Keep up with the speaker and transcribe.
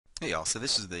Hey y'all, so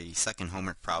this is the second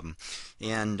homework problem,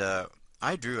 and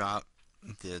I drew out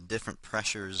the different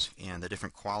pressures and the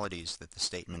different qualities that the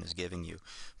statement is giving you.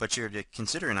 But you're to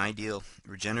consider an ideal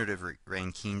regenerative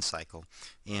Rankine cycle,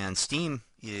 and steam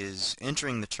is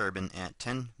entering the turbine at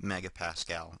 10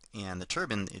 megapascal, and the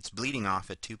turbine, it's bleeding off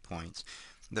at 2 points.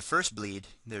 The first bleed,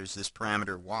 there's this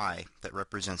parameter y that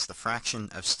represents the fraction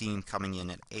of steam coming in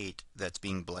at 8 that's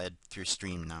being bled through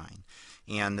stream 9.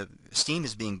 And the steam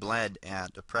is being bled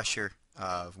at a pressure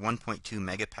of 1.2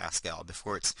 megapascal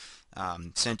before it's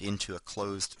sent into a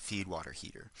closed feedwater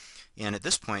heater. And at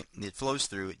this point, it flows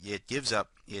through, it gives up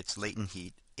its latent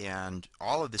heat, and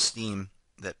all of the steam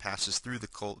that passes through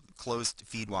the closed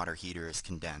feedwater heater is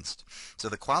condensed. So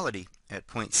the quality at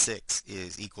 0.6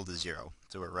 is equal to 0.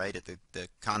 So we're right at the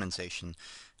condensation,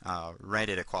 right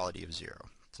at a quality of 0.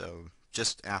 So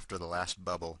just after the last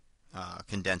bubble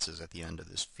condenses at the end of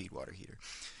this feedwater heater.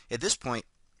 At this point,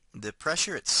 the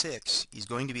pressure at 6 is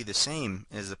going to be the same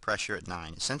as the pressure at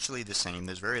 9, essentially the same.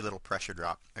 There's very little pressure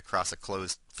drop across a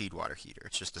closed feedwater heater.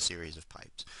 It's just a series of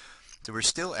pipes. So we're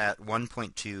still at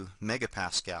 1.2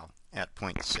 megapascal at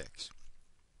 0.6.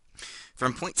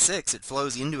 From 0.6, it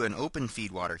flows into an open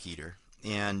feedwater heater,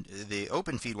 and the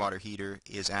open feedwater heater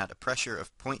is at a pressure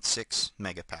of 0.6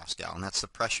 megapascal, and that's the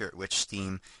pressure at which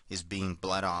steam is being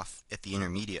bled off at the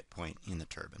intermediate point in the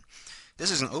turbine.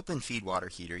 This is an open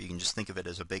feedwater heater. You can just think of it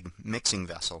as a big mixing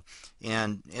vessel,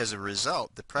 and as a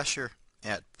result, the pressure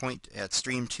at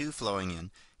stream 2 flowing in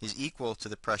is equal to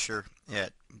the pressure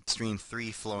at stream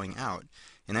 3 flowing out,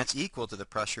 and that's equal to the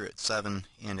pressure at 7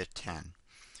 and at 10.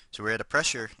 So we're at a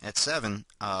pressure at 7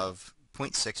 of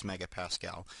 0.6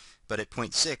 megapascal, but at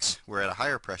 0.6 we're at a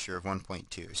higher pressure of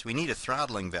 1.2. So we need a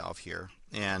throttling valve here,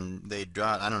 and they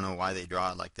draw it, I don't know why they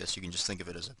draw it like this. You can just think of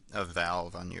it as a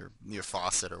valve on your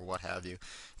faucet or what have you.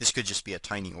 This could just be a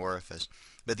tiny orifice.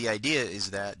 But the idea is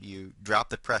that you drop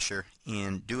the pressure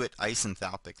and do it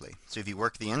isenthalpically. So if you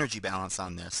work the energy balance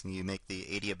on this and you make the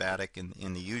adiabatic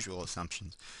and the usual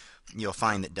assumptions, you'll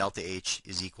find that delta H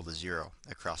is equal to 0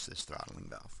 across this throttling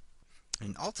valve.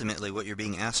 And ultimately what you're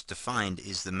being asked to find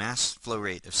is the mass flow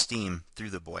rate of steam through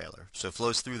the boiler. So it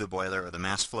flows through the boiler, or the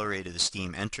mass flow rate of the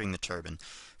steam entering the turbine,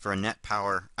 for a net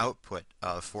power output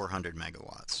of 400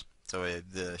 megawatts. So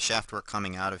the shaft work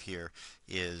coming out of here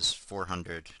is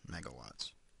 400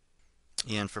 megawatts.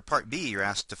 And for part B, you're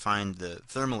asked to find the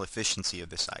thermal efficiency of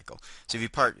the cycle. So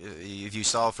if you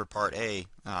solve for part A,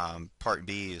 part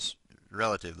B is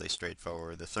relatively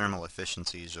straightforward. The thermal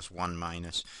efficiency is just 1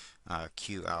 minus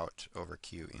Q out over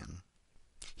Q in.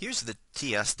 Here's the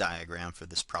TS diagram for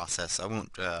this process. I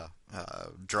won't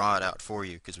draw it out for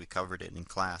you because we covered it in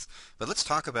class. But let's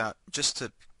talk about, just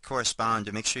to correspond,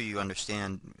 to make sure you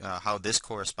understand how this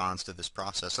corresponds to this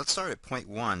process. Let's start at point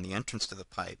 1, the entrance to the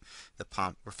pipe, the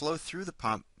pump. We're flow through the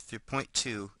pump through point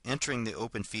 2, entering the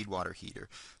open feedwater heater.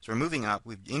 So we're moving up,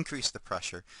 we've increased the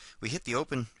pressure. We hit the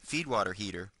open feedwater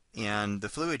heater, and the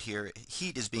fluid here,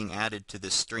 heat is being added to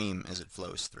this stream as it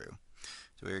flows through.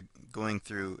 So we're going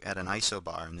through at an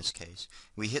isobar in this case.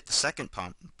 We hit the second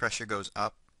pump, pressure goes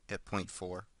up at point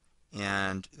 4,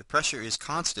 and the pressure is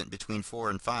constant between 4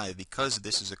 and 5 because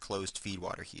this is a closed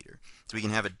feedwater heater. So we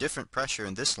can have a different pressure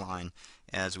in this line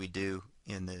as we do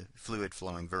in the fluid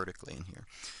flowing vertically in here.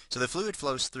 So the fluid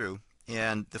flows through,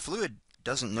 and the fluid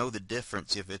doesn't know the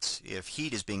difference if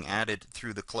heat is being added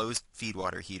through the closed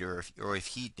feedwater heater or if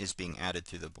heat is being added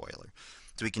through the boiler.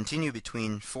 So we continue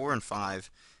between 4 and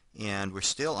 5, and we're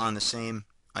still on the same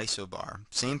isobar,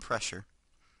 same pressure,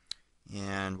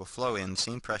 and we'll flow in the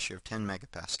same pressure of 10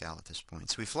 megapascal at this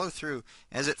point. So we flow through.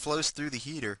 As it flows through the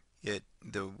heater,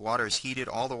 the water is heated,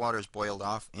 all the water is boiled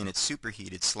off, and it's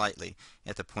superheated slightly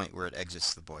at the point where it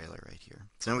exits the boiler right here.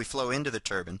 So now we flow into the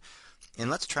turbine, and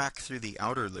let's track through the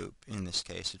outer loop in this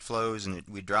case. It flows, and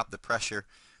we drop the pressure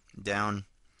down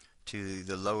to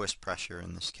the lowest pressure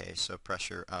in this case, so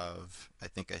pressure of, I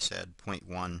think I said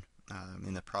 0.1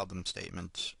 in the problem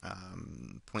statement,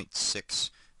 0.6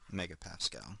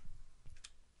 megapascal.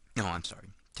 No, I'm sorry,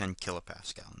 10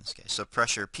 kilopascal in this case. So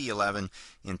pressure P11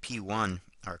 and P1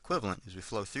 are equivalent as we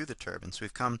flow through the turbine. So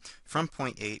we've come from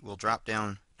 0.8, we'll drop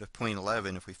down to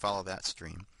 0.11 if we follow that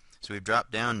stream. So we've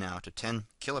dropped down now to 10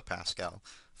 kilopascal,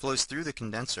 flows through the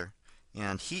condenser,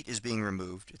 and heat is being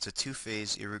removed. It's a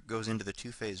two-phase, it goes into the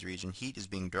two-phase region. Heat is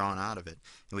being drawn out of it,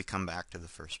 and we come back to the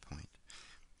first point.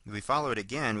 If we follow it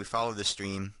again, we follow the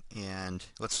stream, and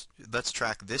let's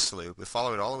track this loop. We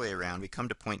follow it all the way around. We come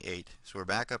to point 8, so we're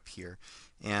back up here.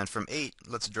 And from 8,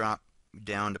 let's drop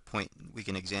down to point, we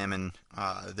can examine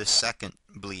this second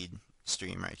bleed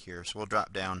stream right here. So we'll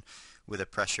drop down with a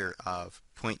pressure of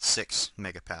 0.6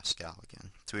 megapascal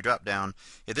again. So we drop down.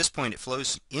 At this point, it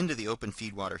flows into the open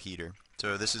feed water heater.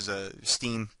 So this is a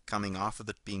steam coming off of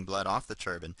being bled off the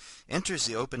turbine, enters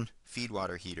the open feed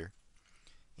water heater,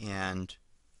 and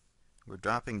we're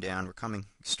dropping down. We're coming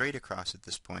straight across at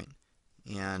this point,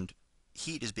 and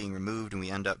heat is being removed, and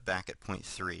we end up back at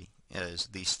 0.3 as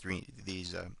these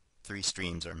three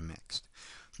streams are mixed.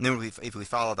 And then if we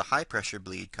follow the high pressure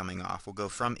bleed coming off, we'll go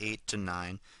from 8 to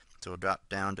 9. So we'll drop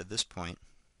down to this point,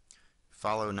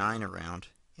 follow 9 around,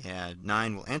 and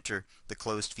 9 will enter the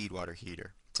closed feed water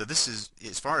heater. So this is,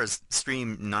 as far as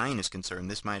stream 9 is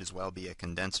concerned, this might as well be a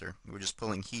condenser. We're just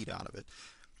pulling heat out of it.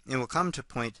 And we'll come to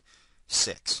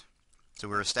 0.6. So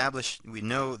we're established, we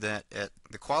know that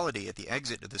the quality at the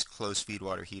exit of this closed feed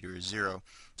water heater is 0.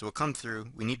 So we'll come through.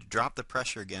 We need to drop the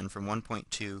pressure again from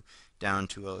 1.2 down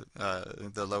to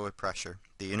the lower pressure,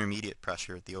 the intermediate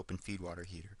pressure at the open feed water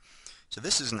heater. So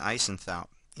this is an isenthalp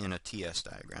in a TS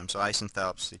diagram. So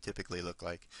isenthalps, they typically look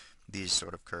like these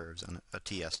sort of curves on a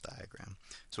TS diagram.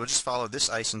 So we'll just follow this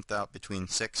isenthalp between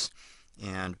 6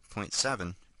 and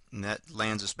 0.7, and that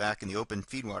lands us back in the open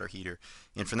feed water heater.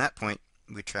 And from that point,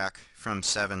 we track from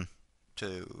 7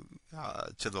 to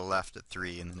the left at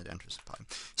 3, and then it enters the pipe.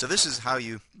 So this is how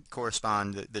you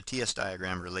correspond. The TS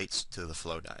diagram relates to the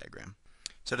flow diagram.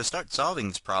 So to start solving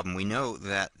this problem, we know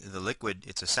that the liquid,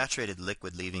 it's a saturated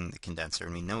liquid leaving the condenser,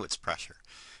 and we know its pressure.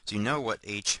 So you know what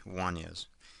H1 is.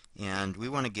 And we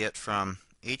want to get from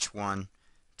H1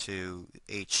 to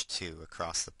H2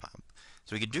 across the pump.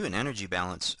 So we could do an energy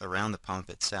balance around the pump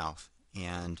itself,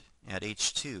 and at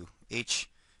H2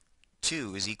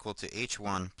 is equal to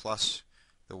H1 plus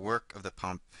the work of the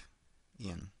pump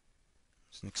in.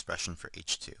 It's an expression for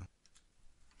H2.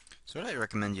 So what I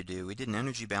recommend you do, we did an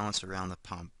energy balance around the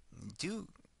pump. Do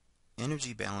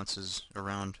energy balances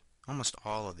around almost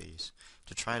all of these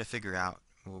to try to figure out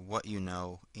what you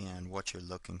know and what you're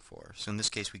looking for. So in this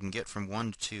case, we can get from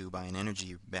 1 to 2 by an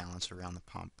energy balance around the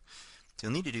pump. So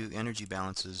you'll need to do energy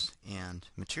balances and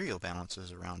material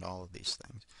balances around all of these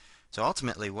things. So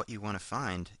ultimately, what you want to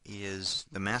find is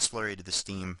the mass flow rate of the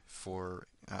steam for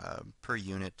per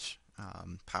unit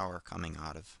power coming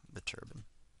out of the turbine.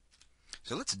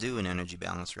 So let's do an energy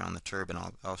balance around the turbine.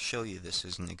 I'll show you this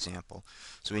as an example.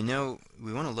 So we know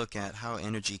we want to look at how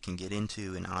energy can get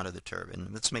into and out of the turbine.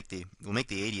 We'll make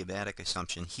the adiabatic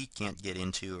assumption heat can't get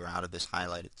into or out of this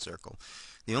highlighted circle.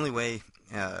 The only way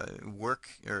work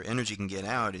or energy can get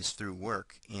out is through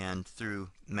work and through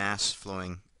mass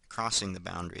flowing crossing the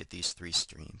boundary at these three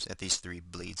streams, at these three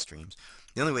bleed streams.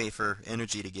 The only way for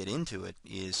energy to get into it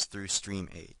is through stream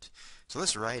 8. So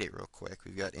let's write it real quick.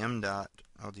 We've got m dot,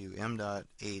 I'll do m dot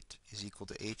 8 is equal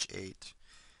to h8,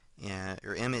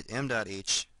 or m dot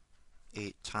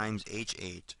h8 times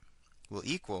h8 will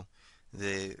equal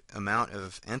the amount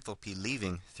of enthalpy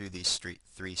leaving through these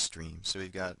three streams. So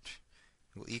we've got,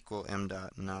 will equal m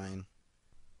dot 9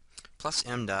 plus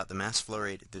m dot, the mass flow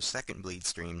rate of the second bleed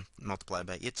stream, multiplied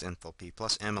by its enthalpy,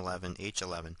 plus m11,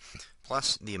 h11,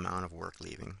 plus the amount of work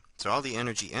leaving. So all the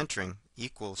energy entering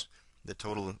equals the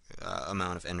total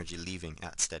amount of energy leaving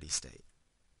at steady state.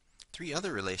 Three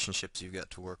other relationships you've got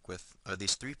to work with are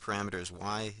these three parameters,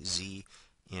 y, z,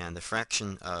 and the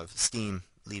fraction of steam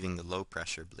leaving the low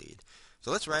pressure bleed.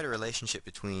 So let's write a relationship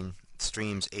between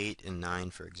streams 8 and 9,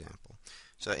 for example.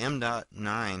 So m dot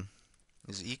 9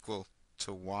 is equal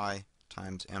to y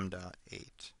times m dot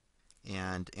 8,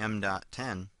 and m dot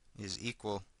 10 is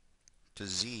equal to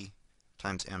z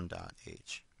times m dot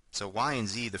h. So y and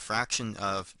z, the fraction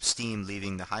of steam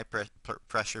leaving the high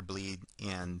pressure bleed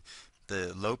and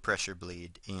the low pressure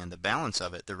bleed, and the balance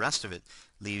of it, the rest of it,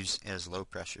 leaves as low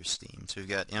pressure steam. So we've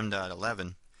got m dot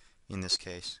 11 in this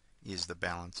case is the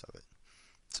balance of it.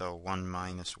 So 1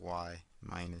 minus y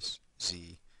minus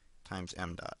z times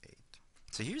m dot 8.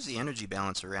 So here's the energy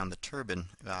balance around the turbine.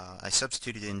 I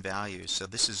substituted in values, so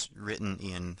this is written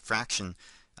in fraction,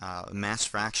 mass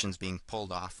fractions being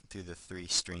pulled off through the three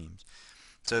streams.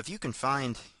 So if you can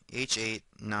find h8,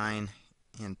 9,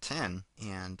 and 10,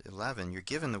 and 11, you're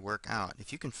given the work out.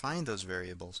 If you can find those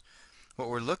variables, what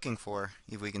we're looking for,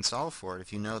 if we can solve for it,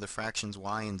 if you know the fractions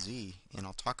y and z, and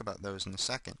I'll talk about those in a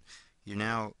second, you're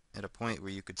now at a point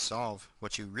where you could solve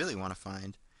what you really want to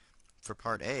find for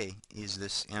part A is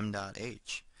this m dot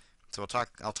h. So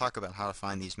I'll talk about how to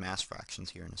find these mass fractions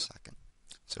here in a second.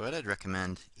 So what I'd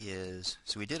recommend is,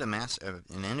 so we did an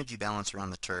energy balance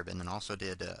around the turbine and also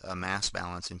did a mass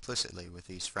balance implicitly with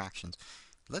these fractions.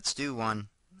 Let's do one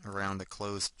around the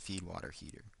closed feed water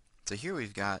heater. So here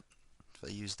we've got, if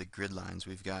I use the grid lines,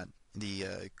 we've got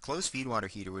the closed feed water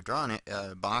heater, we're drawing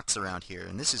a box around here,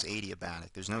 and this is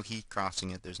adiabatic. There's no heat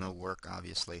crossing it, there's no work,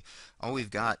 obviously. All we've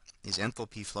got is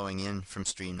enthalpy flowing in from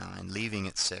stream 9, leaving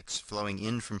at 6, flowing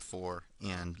in from 4,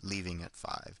 and leaving at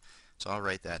 5. So I'll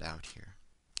write that out here.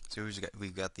 So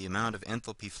we've got the amount of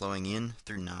enthalpy flowing in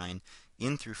through 9,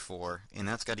 in through 4, and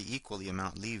that's got to equal the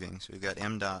amount leaving. So we've got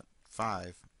m dot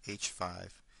 5 H5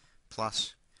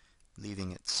 plus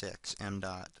leaving at 6, m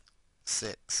dot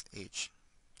 6 H6.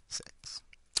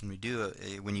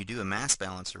 When you do a mass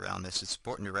balance around this, it's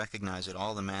important to recognize that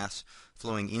all the mass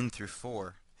flowing in through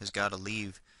 4 has got to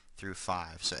leave through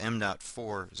 5. So m dot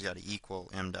 4 has got to equal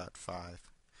m dot 5.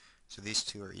 So these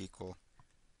two are equal.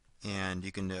 And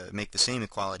you can make the same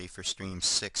equality for streams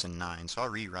 6 and 9. So I'll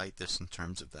rewrite this in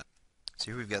terms of that.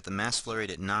 So here we've got the mass flow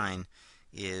rate at 9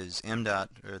 is m dot,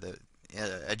 or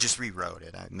I just rewrote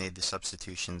it. I made the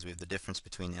substitutions. We have the difference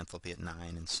between enthalpy at 9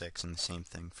 and 6, and the same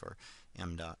thing for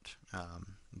m dot,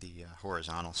 the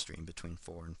horizontal stream between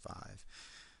 4 and 5.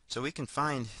 So we can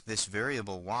find this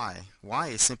variable y. Y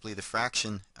is simply the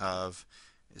fraction of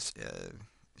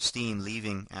steam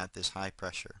leaving at this high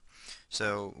pressure.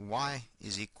 So y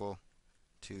is equal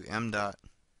to m dot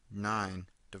 9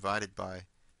 divided by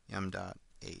m dot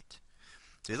 8.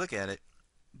 So you look at it,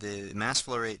 the mass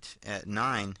flow rate at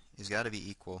 9 has got to be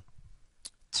equal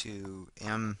to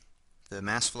the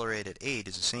mass flow rate at 8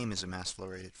 is the same as the mass flow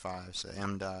rate at 5, so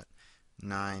m dot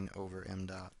 9 over m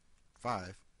dot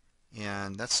 5.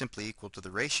 And that's simply equal to the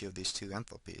ratio of these two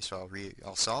enthalpies. So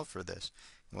I'll solve for this.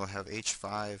 We'll have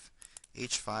H5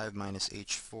 minus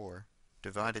H4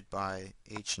 divided by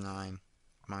H9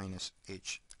 minus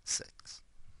H6.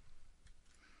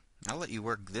 I'll let you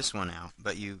work this one out,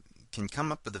 but you can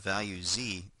come up with the value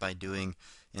Z by doing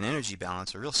an energy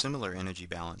balance, a real similar energy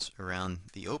balance around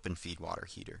the open feed water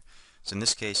heater. So in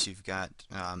this case you've got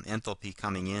enthalpy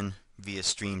coming in via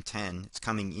stream 10, it's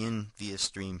coming in via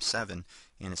stream 7,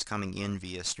 and it's coming in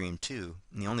via stream 2,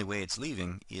 and the only way it's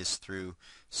leaving is through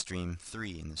stream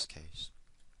 3 in this case.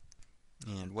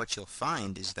 And what you'll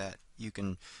find is that you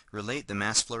can relate the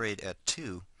mass flow rate at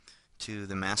 2 to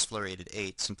the mass flow rate at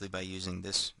 8 simply by using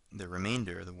the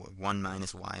remainder, the 1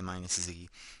 minus y minus z.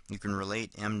 You can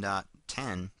relate m dot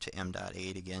 10 to m dot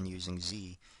 8 again using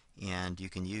z, and you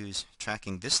can use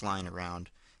tracking this line around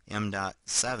m dot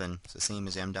 7, it's the same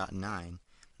as m dot 9,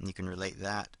 and you can relate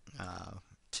that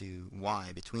to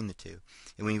y between the two.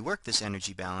 And when you work this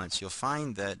energy balance, you'll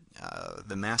find that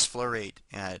the mass flow rate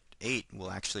at 8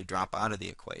 will actually drop out of the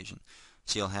equation.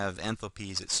 So you'll have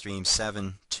enthalpies at stream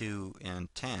 7, 2, and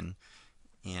 10,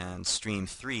 and stream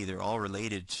 3, they're all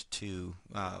related to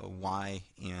y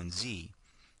and z.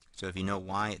 So if you know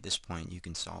y at this point, you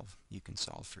can solve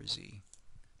for z.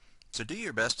 So do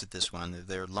your best at this one.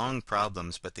 They're long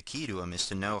problems, but the key to them is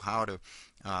to know how to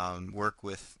work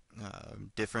with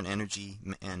different energy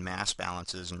and mass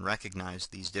balances and recognize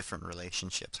these different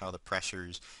relationships, how the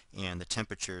pressures and the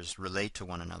temperatures relate to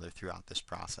one another throughout this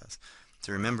process.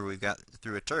 So remember, we've got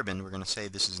through a turbine, we're going to say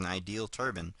this is an ideal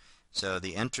turbine. So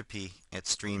the entropy at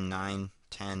stream 9,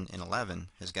 10, and 11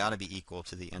 has got to be equal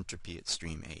to the entropy at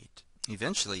stream 8.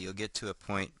 Eventually you'll get to a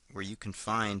point where you can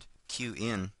find Q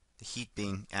in, the heat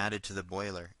being added to the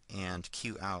boiler, and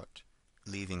Q out,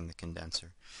 leaving the condenser.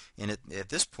 And at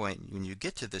this point, when you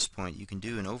get to this point, you can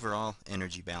do an overall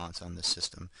energy balance on this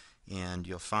system, and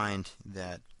you'll find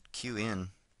that Q in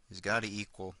has got to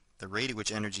equal the rate at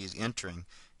which energy is entering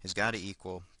has got to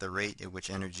equal the rate at which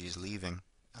energy is leaving,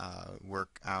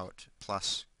 work out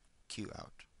plus Q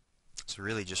out. So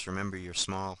really just remember your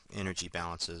small energy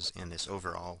balances and this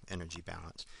overall energy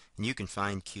balance. And you can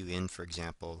find Q in, for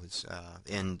example, is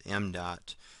m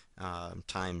dot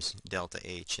times delta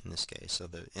H in this case. So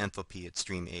the enthalpy at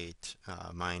stream 8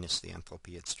 minus the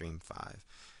enthalpy at stream 5.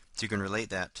 So you can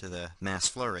relate that to the mass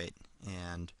flow rate,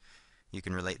 and you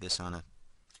can relate this on a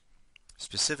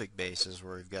specific basis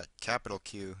where we've got capital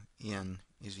Q in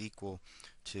is equal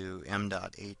to m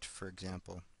dot 8, for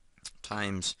example,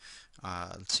 times,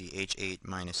 let's see, H8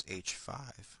 minus H5.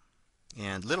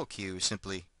 And little q is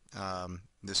simply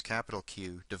this capital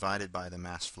Q divided by the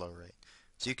mass flow rate.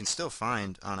 So you can still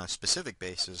find on a specific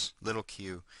basis little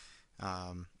q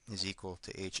is equal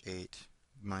to H8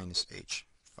 minus H5.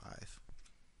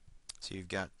 So you've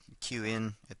got Q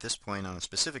in at this point on a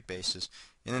specific basis,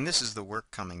 and then this is the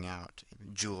work coming out,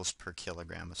 joules per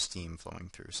kilogram of steam flowing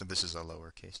through. So this is a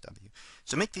lowercase w.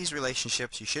 So make these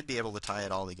relationships. You should be able to tie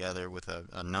it all together with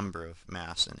a number of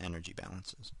mass and energy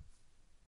balances.